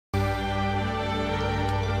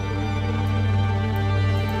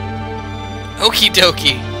Okie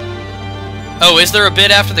dokie. Oh, is there a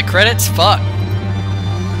bit after the credits? Fuck.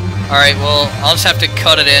 Alright, well, I'll just have to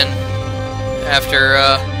cut it in after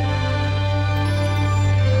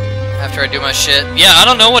I do my shit. Yeah, I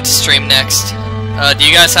don't know what to stream next. Do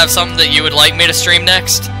you guys have something that you would like me to stream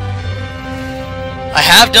next? I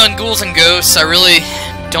have done Ghouls and Ghosts. I really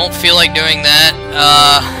don't feel like doing that.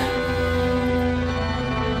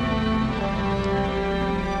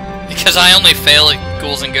 Because I only fail at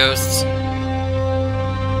Ghouls and Ghosts.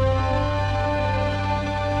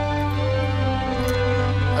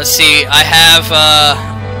 Let's see, I have,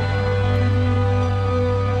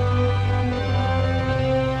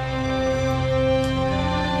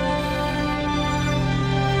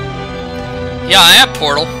 yeah, I have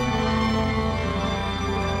Portal.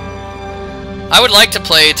 I would like to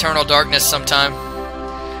play Eternal Darkness sometime.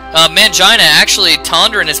 Mangina, actually,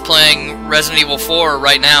 Tondrin is playing Resident Evil 4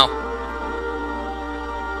 right now.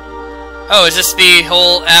 Oh, is this the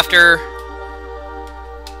whole after...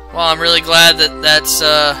 Well, I'm really glad that that's,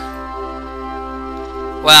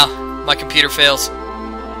 Wow, my computer fails.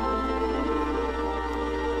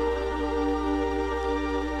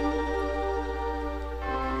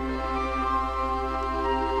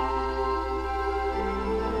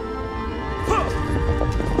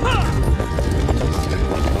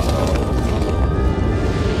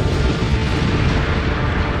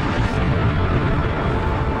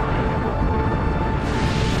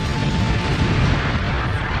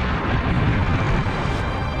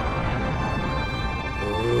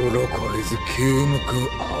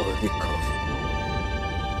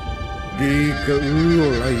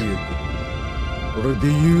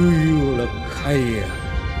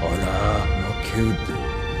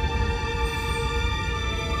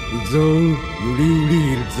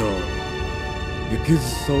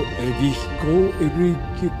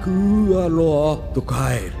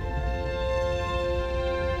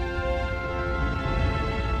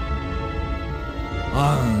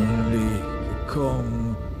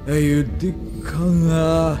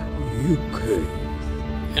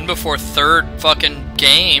 And before third fucking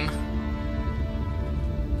game.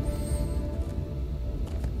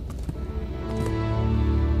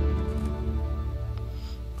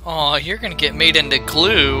 Aw, you're gonna get made into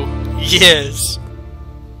glue. Yes.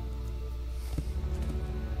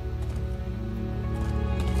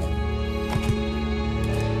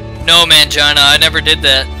 No, Mangina, I never did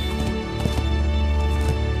that.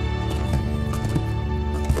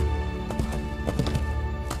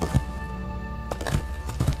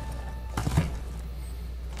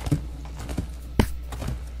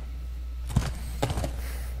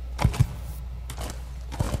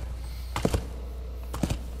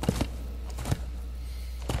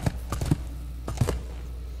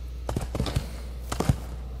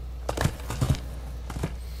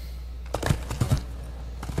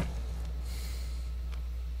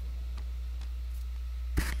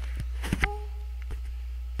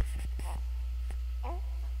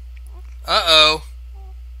 Uh-oh.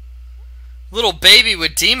 Little baby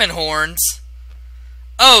with demon horns.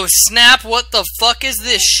 Oh, snap, what the fuck is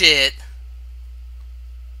this shit?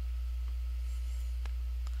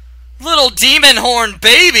 Little demon horn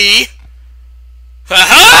baby?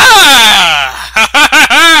 Ha-ha!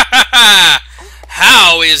 Ha-ha-ha-ha-ha!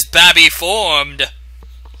 How is Babby formed?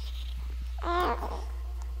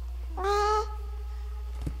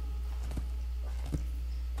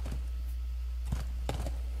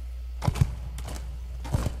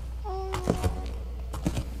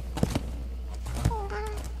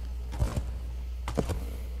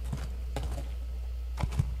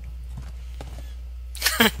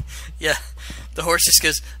 Yeah, the horse just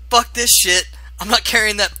goes, fuck this shit. I'm not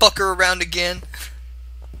carrying that fucker around again.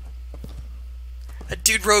 That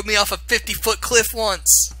dude rode me off a 50-foot cliff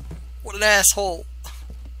once. What an asshole.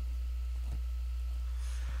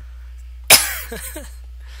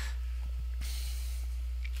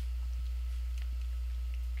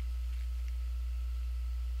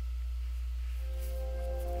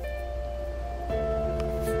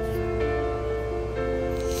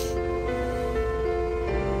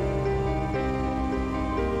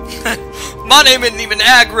 My name isn't even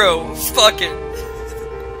aggro. Fucking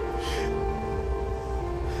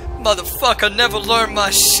motherfucker never learned my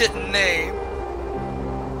shitting name.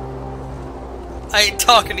 I ain't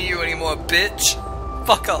talking to you anymore, bitch.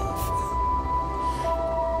 Fuck off.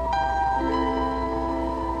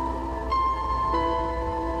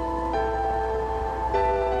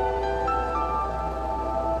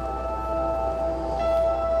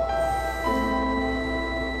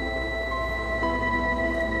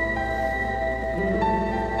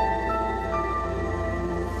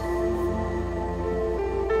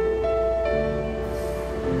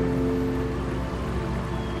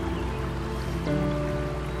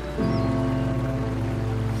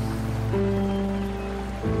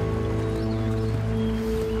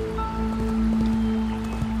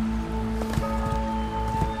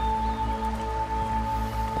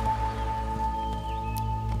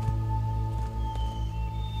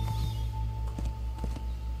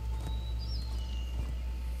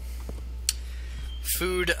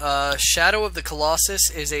 food. Shadow of the Colossus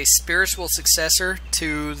is a spiritual successor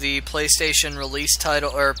to the PlayStation release title,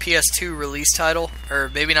 or PS2 release title, or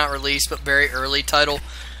maybe not release, but very early title,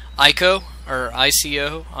 ICO, or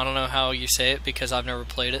ICO. I don't know how you say it because I've never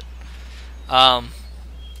played it. And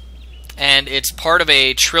it's part of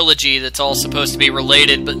a trilogy that's all supposed to be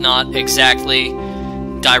related, but not exactly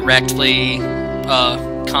directly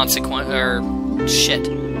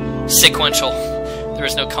sequential. There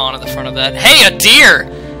is no con at the front of that. Hey, a deer!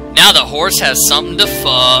 Now the horse has something to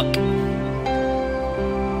fuck.